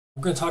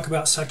We're going to talk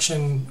about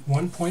section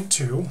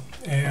 1.2,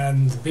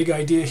 and the big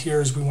idea here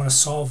is we want to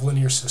solve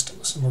linear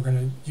systems, and we're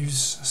going to use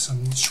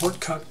some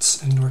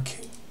shortcuts and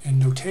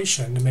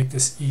notation to make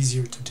this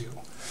easier to do.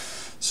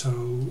 So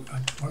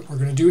what we're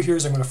going to do here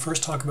is I'm going to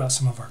first talk about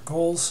some of our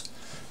goals,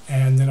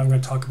 and then I'm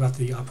going to talk about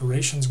the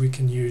operations we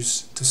can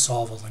use to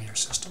solve a linear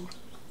system.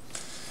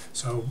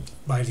 So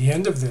by the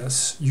end of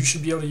this, you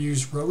should be able to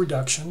use row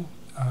reduction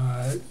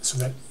so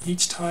that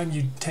each time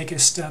you take a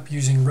step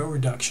using row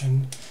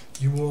reduction,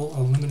 you will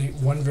eliminate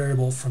one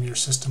variable from your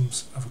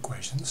systems of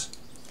equations.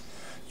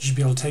 You should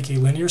be able to take a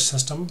linear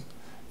system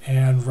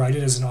and write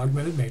it as an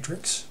augmented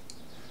matrix,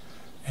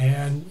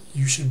 and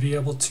you should be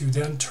able to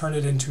then turn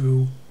it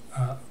into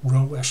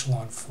row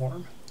echelon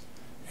form.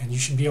 And you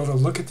should be able to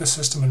look at the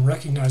system and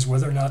recognize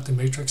whether or not the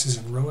matrix is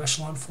in row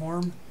echelon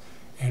form,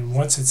 and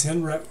once it's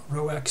in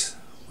row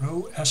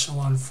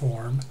echelon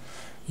form,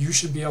 you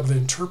should be able to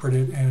interpret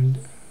it and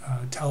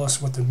tell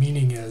us what the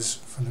meaning is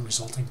from the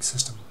resulting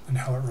system and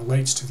how it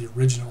relates to the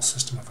original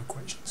system of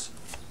equations.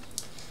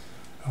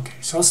 Okay,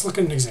 so let's look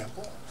at an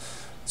example.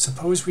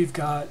 Suppose we've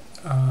got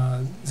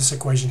this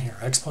equation here,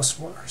 x plus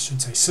y, or I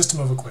should say system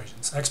of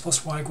equations, x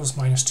plus y equals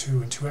minus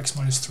 2 and 2x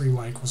minus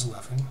 3y equals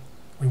 11.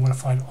 We want to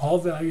find all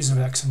values of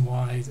x and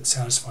y that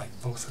satisfy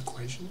both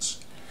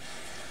equations.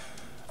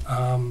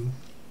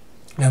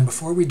 Now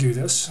before we do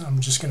this, I'm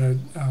just going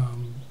to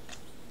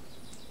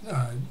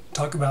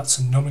talk about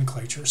some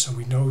nomenclature so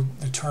we know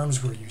the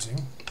terms we're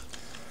using.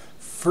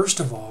 First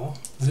of all,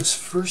 this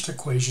first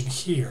equation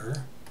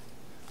here,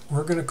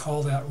 we're going to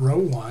call that row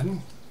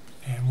 1,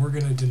 and we're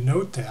going to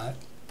denote that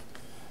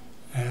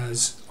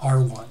as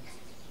R1.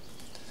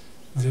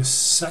 This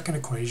second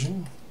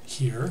equation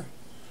here,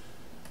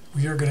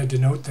 we are going to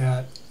denote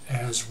that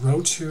as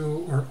row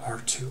 2 or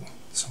R2.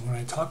 So when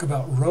I talk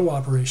about row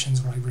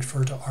operations, when I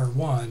refer to R1,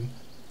 I'm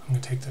going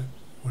to take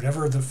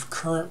whatever the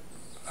current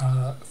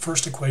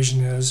first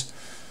equation is,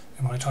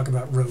 and when I talk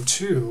about row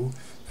 2,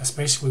 that's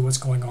basically what's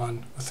going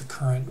on with the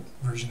current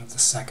version of the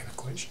second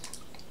equation.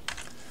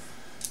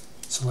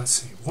 So let's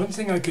see. One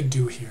thing I could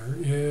do here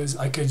is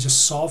I could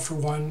just solve for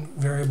one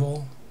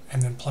variable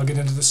and then plug it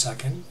into the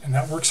second, and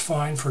that works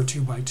fine for a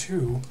 2 by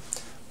 2,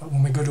 but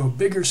when we go to a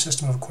bigger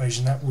system of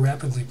equation, that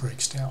rapidly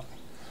breaks down.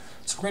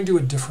 So we're going to do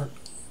a different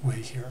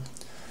way here.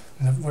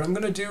 And what I'm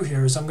going to do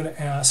here is I'm going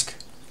to ask,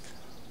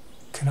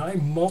 can I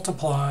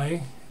multiply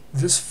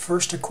this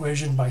first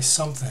equation by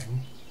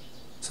something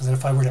so that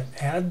if I were to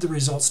add the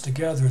results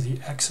together,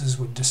 the x's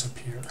would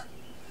disappear.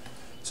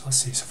 So let's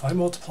see, so if I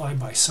multiply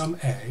by some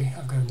a,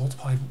 I'm going to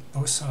multiply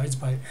both sides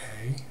by a.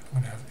 I'm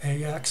going to have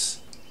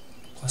ax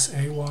plus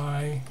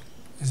ay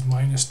is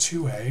minus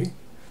 2a.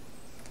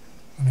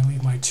 I'm going to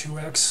leave my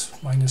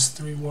 2x minus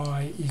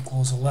 3y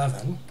equals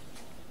 11.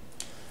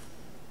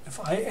 If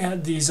I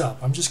add these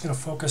up, I'm just going to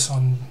focus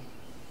on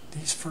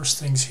these first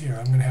things here.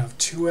 I'm going to have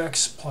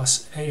 2x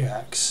plus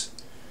ax,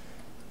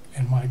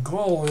 and my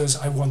goal is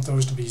I want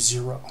those to be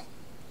 0.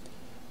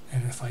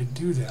 And if I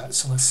do that,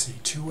 so let's see,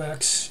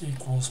 2x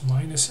equals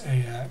minus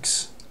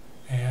ax,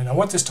 and I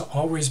want this to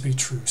always be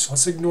true. So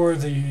let's ignore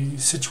the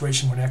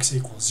situation when x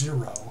equals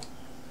 0.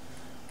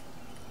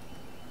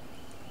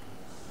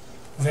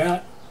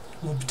 That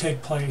will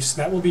take place,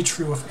 that will be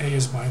true if a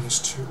is minus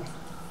 2.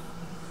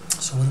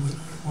 So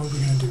what are we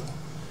going to do?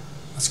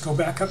 Let's go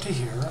back up to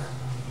here.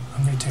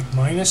 I'm going to take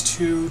minus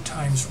 2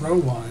 times row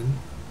 1,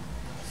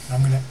 and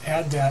I'm going to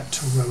add that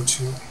to row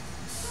 2.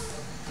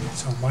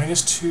 So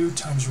minus 2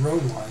 times row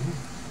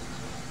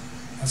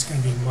 1, that's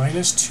going to be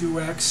minus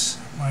 2x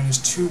minus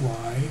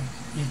 2y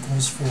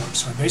equals 4.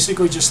 So I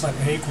basically just let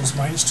a equals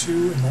minus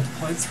 2 and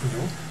multiply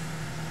through.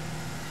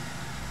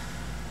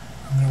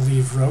 I'm going to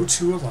leave row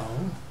 2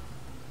 alone.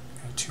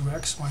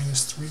 2x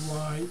minus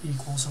 3y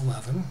equals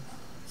 11.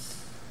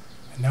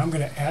 And now I'm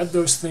going to add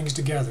those things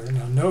together.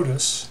 Now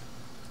notice,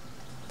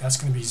 that's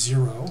going to be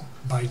 0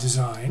 by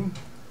design.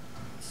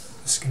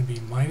 This is going to be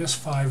minus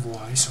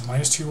 5y, so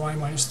minus 2y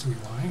minus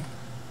 3y.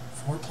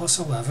 4 plus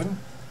 11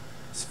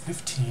 is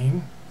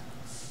 15.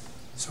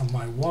 So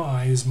my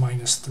y is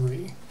minus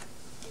 3.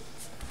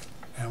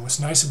 And what's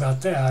nice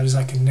about that is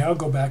I can now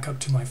go back up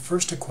to my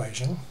first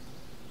equation,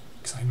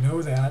 because I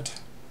know that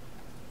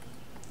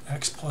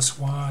x plus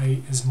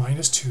y is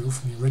minus 2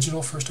 from the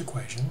original first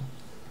equation.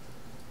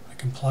 I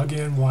can plug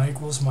in y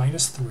equals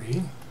minus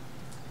 3,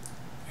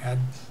 add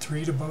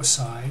 3 to both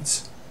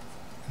sides,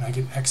 and I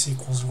get x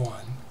equals 1.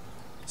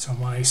 So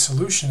my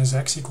solution is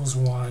x equals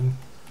 1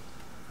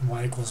 and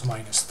y equals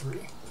minus 3.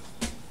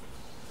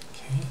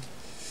 Okay.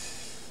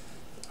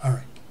 All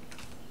right.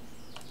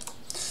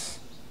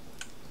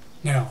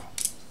 Now,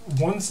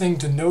 one thing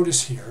to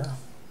notice here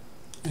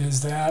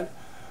is that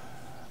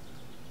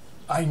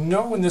I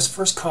know in this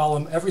first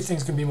column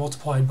everything's going to be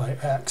multiplied by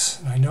x,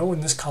 and I know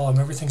in this column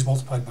everything's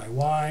multiplied by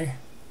y,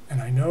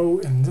 and I know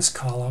in this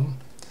column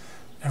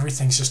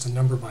everything's just a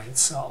number by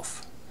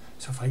itself.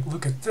 So if I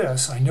look at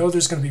this, I know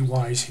there's going to be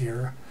y's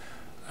here.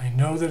 I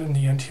know that in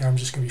the end here I'm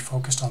just going to be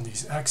focused on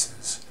these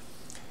x's.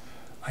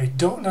 I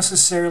don't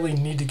necessarily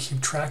need to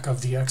keep track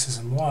of the x's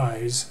and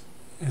y's.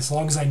 As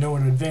long as I know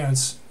in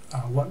advance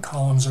what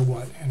columns are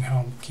what and how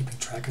I'm keeping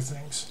track of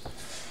things.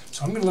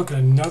 So I'm going to look at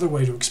another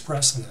way to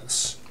express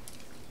this.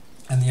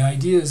 And the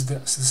idea is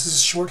this. This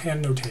is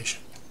shorthand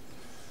notation.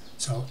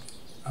 So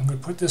I'm going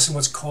to put this in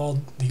what's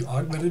called the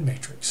augmented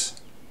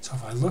matrix. So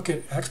if I look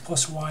at x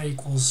plus y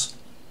equals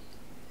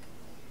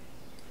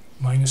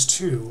minus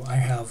 2, I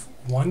have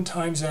 1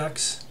 times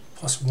x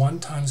plus 1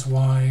 times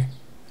y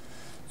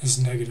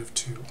is negative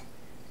 2.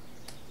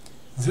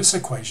 This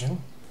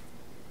equation,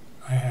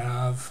 I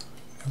have,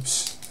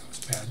 oops, that was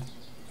bad.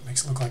 It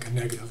makes it look like a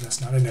negative.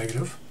 That's not a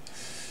negative.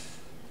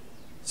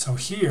 So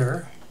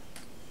here,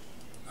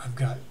 I've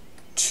got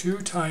 2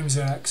 times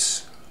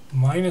x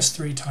minus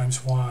 3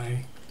 times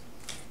y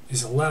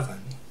is 11.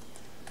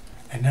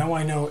 And now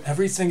I know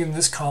everything in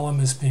this column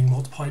is being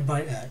multiplied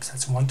by x.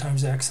 That's 1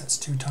 times x, that's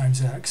 2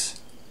 times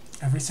x.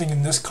 Everything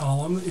in this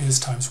column is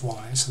times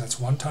y, so that's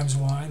 1 times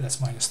y,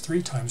 that's minus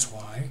 3 times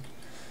y.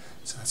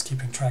 So that's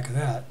keeping track of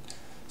that.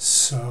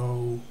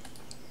 So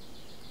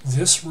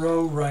this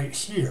row right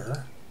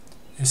here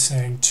is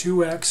saying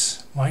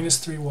 2x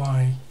minus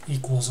 3y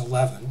equals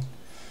 11.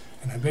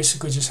 And I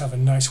basically just have a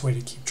nice way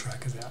to keep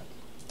track of that.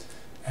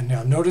 And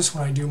now notice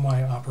when I do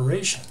my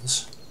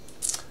operations,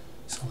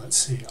 so let's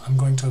see, I'm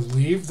going to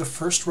leave the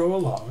first row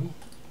alone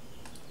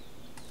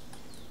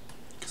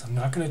because I'm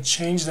not going to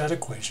change that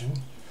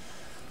equation,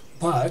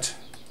 but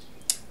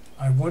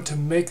I want to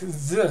make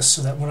this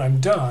so that when I'm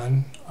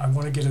done, I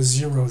want to get a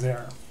 0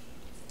 there.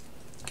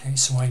 Okay,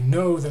 so I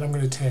know that I'm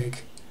going to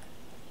take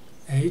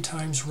a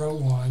times row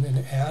 1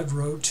 and add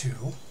row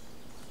 2.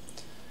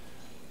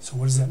 So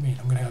what does that mean?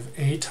 I'm going to have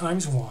a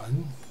times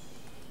 1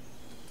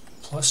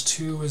 plus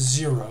 2 is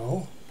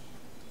 0.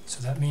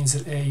 So that means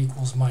that a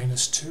equals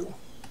minus 2.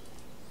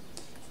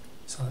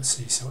 So let's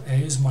see, so a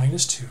is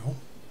minus 2.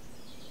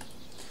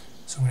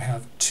 So I'm going to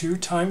have 2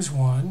 times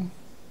 1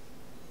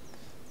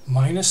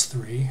 minus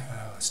 3.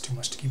 That's too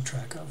much to keep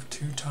track of.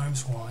 2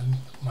 times 1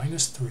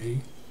 minus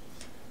 3.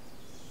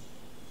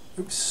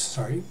 Oops,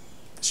 sorry.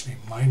 This should be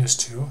minus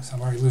 2, so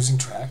I'm already losing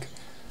track.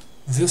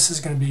 This is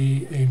going to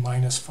be a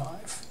minus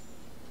 5.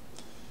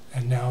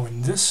 And now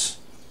in this,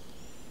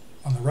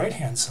 on the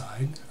right-hand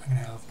side, I'm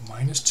going to have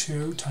minus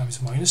 2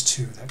 times minus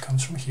 2. That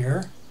comes from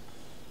here.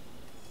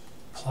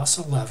 Plus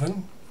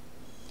 11.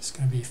 It's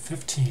going to be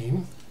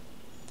 15.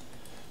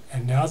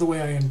 And now the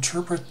way I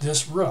interpret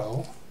this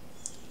row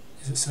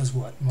is it says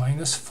what?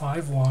 Minus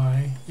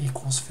 5y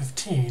equals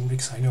 15,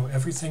 because I know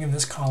everything in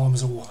this column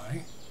is a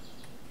y.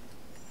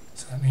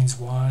 So that means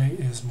y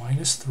is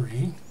minus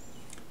 3.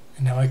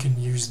 And now I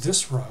can use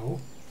this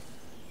row,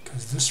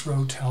 because this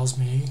row tells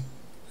me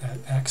that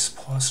x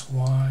plus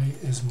y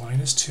is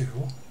minus 2,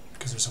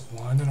 because there's a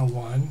 1 and a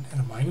 1 and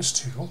a minus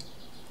 2.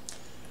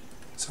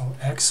 So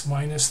x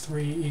minus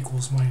 3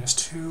 equals minus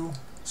 2,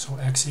 so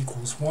x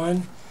equals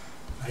 1.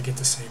 I get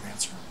the same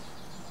answer.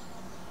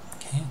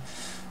 Okay,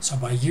 so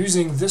by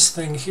using this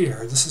thing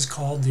here, this is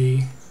called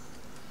the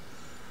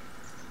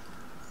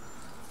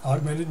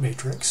augmented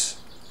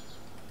matrix.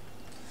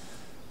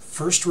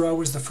 First row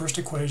is the first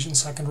equation,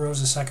 second row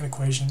is the second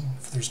equation.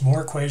 If there's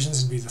more equations,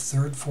 it'd be the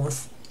third,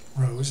 fourth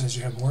rows as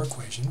you have more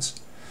equations.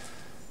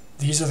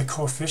 These are the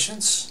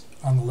coefficients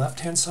on the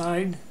left-hand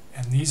side,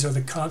 and these are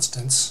the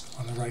constants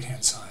on the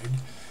right-hand side.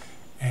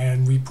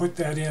 And we put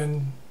that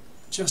in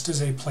just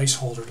as a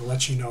placeholder to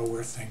let you know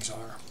where things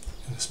are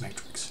in this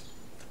matrix.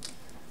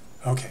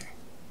 Okay.